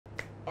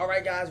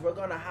Alright guys, we're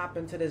gonna hop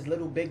into this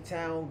little big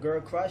town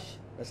girl crush.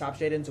 Let's hop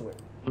straight into it.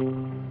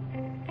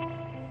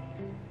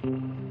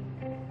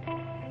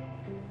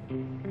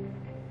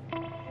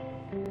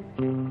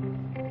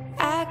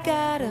 I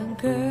got a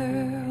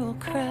girl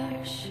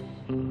crush.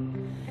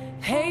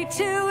 Hate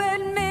to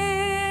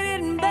admit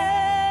it,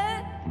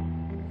 but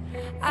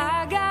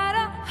I got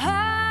a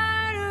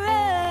heart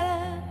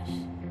rush.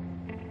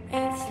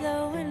 It's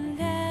slowing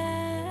down.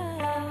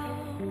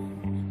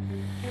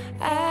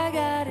 I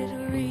got it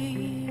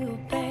real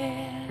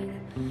bad.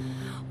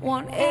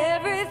 Want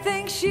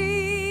everything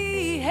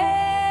she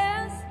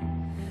has.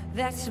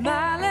 That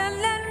smiling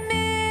and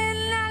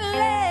midnight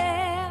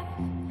laugh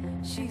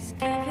she's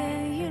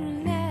giving you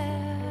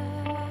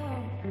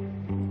now.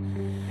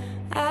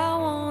 I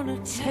wanna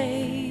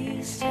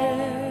taste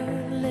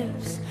her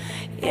lips,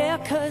 yeah,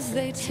 'cause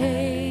they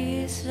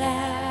taste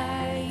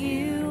like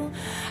you.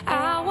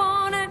 I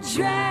wanna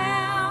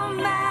drown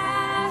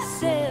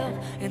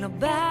myself in a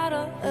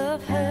bottle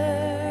of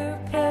her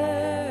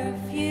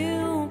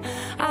perfume.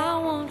 I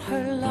want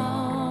her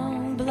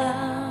long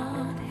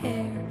blonde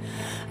hair,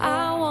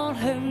 I want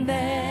her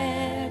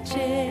magic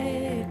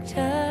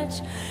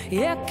touch,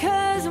 yeah,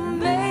 'cause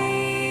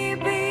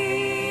maybe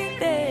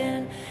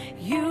then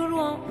you'd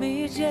want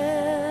me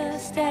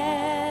just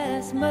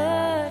as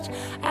much.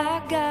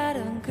 I got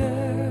a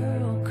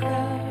girl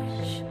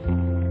crush.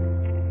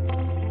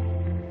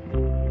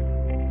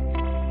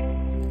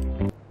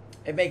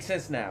 It makes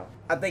sense now.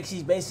 I think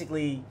she's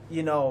basically,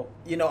 you know,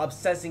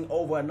 obsessing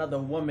over another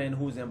woman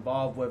who's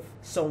involved with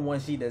someone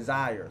she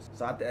desires.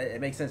 So it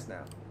makes sense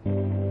now.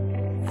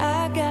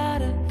 I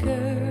got a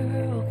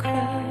girl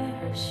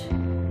crush.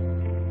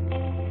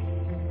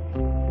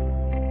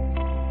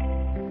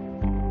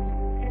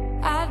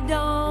 I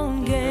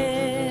don't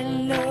get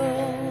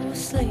no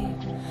sleep.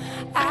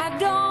 I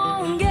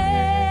don't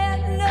get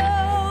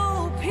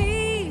no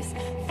peace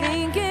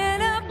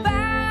thinking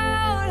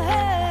about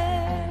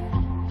her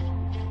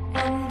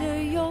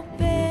under your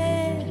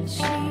bed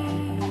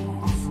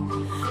sheets.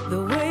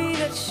 The way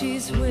that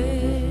she's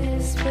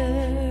whispering,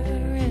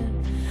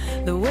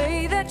 the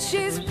way that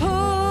she's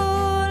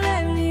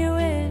pulling you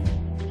in.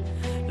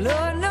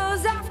 Lord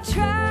knows I've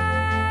tried,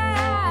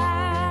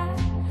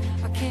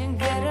 I can't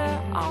get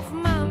her off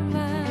my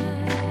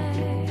mind.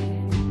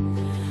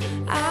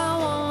 I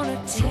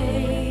wanna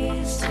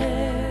taste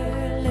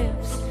her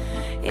lips,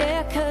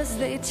 yeah, 'cause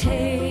they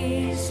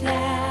taste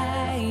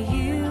like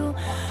you.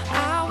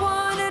 I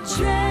wanna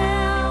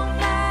drown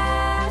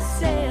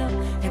myself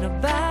in a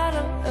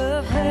bottle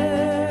of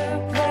her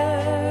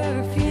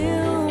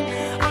perfume.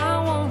 I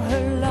want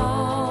her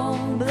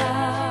long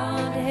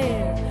blonde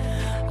hair,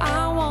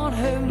 I want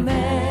her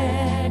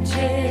magic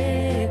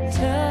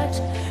touch,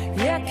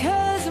 yeah,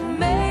 'cause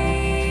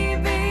maybe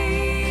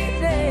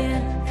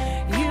then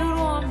you'd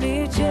want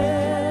me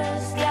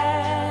just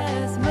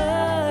as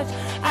much.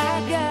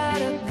 I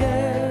got a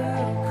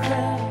girl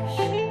crush.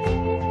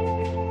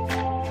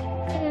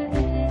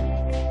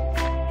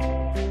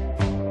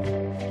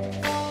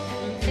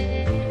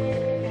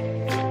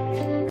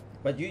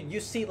 But you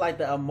see like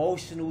the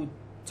emotional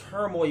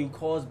turmoil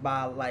caused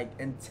by like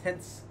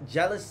intense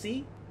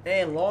jealousy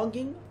and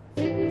longing.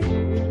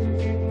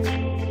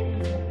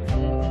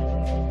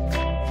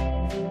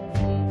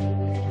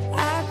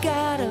 I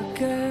got a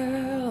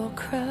girl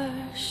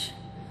crush.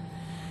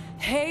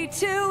 Hate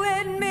to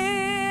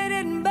admit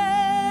it,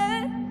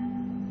 but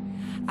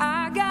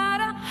I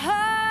got a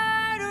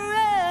heart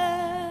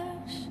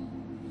rush.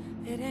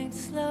 It ain't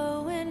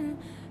slowing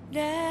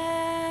down.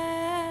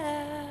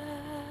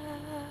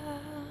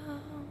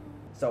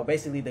 So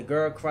basically, the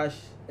girl crush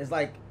is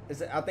like,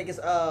 I think it's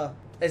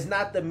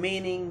not the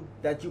meaning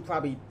that you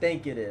probably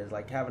think it is.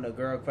 Like having a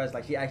girl crush,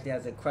 like she actually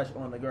has a crush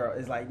on the girl.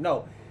 It's like,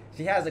 no,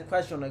 she has a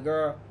crush on the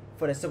girl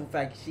for the simple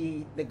fact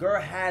the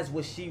girl has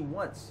what she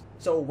wants.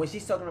 So when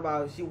she's talking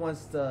about she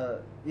wants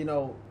to,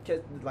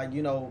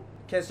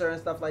 kiss her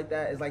and stuff like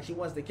that, it's like she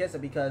wants to kiss her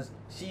because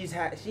she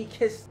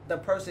kissed the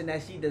person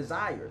that she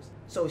desires.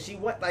 So she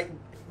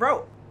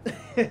bro,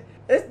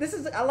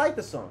 I like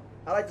the song.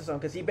 I like the song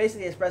because he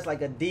basically expressed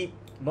like a deep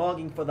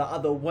longing for the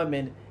other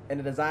woman and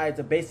the desire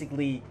to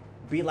basically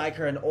be like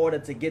her in order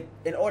to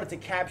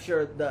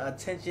capture the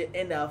attention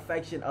and the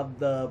affection of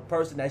the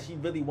person that she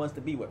really wants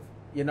to be with,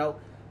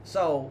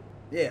 So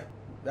yeah,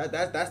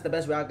 that's the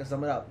best way I can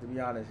sum it up, to be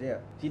honest. Yeah,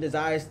 she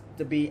desires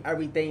to be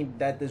everything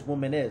that this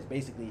woman is.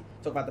 Basically,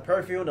 talk about the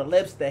perfume, the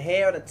lips, the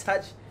hair, the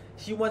touch.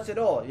 She wants it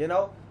all.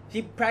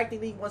 She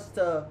practically wants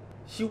to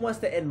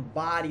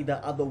embody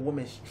the other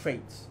woman's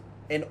traits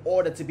in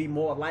order to be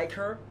more like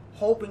her,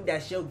 hoping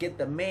that she'll get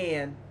the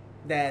man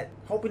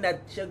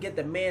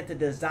to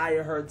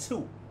desire her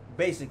too,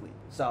 basically.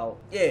 So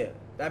yeah,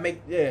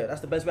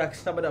 that's the best way I can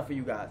sum it up for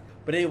you guys.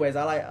 But anyways,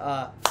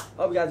 hope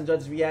you guys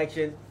enjoyed this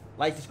reaction.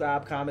 Like,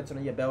 subscribe, comment, turn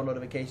on your bell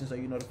notifications so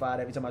you're notified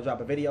every time I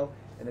drop a video.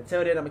 And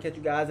until then, I'm gonna catch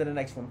you guys in the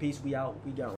next one. Peace, we out, we gone.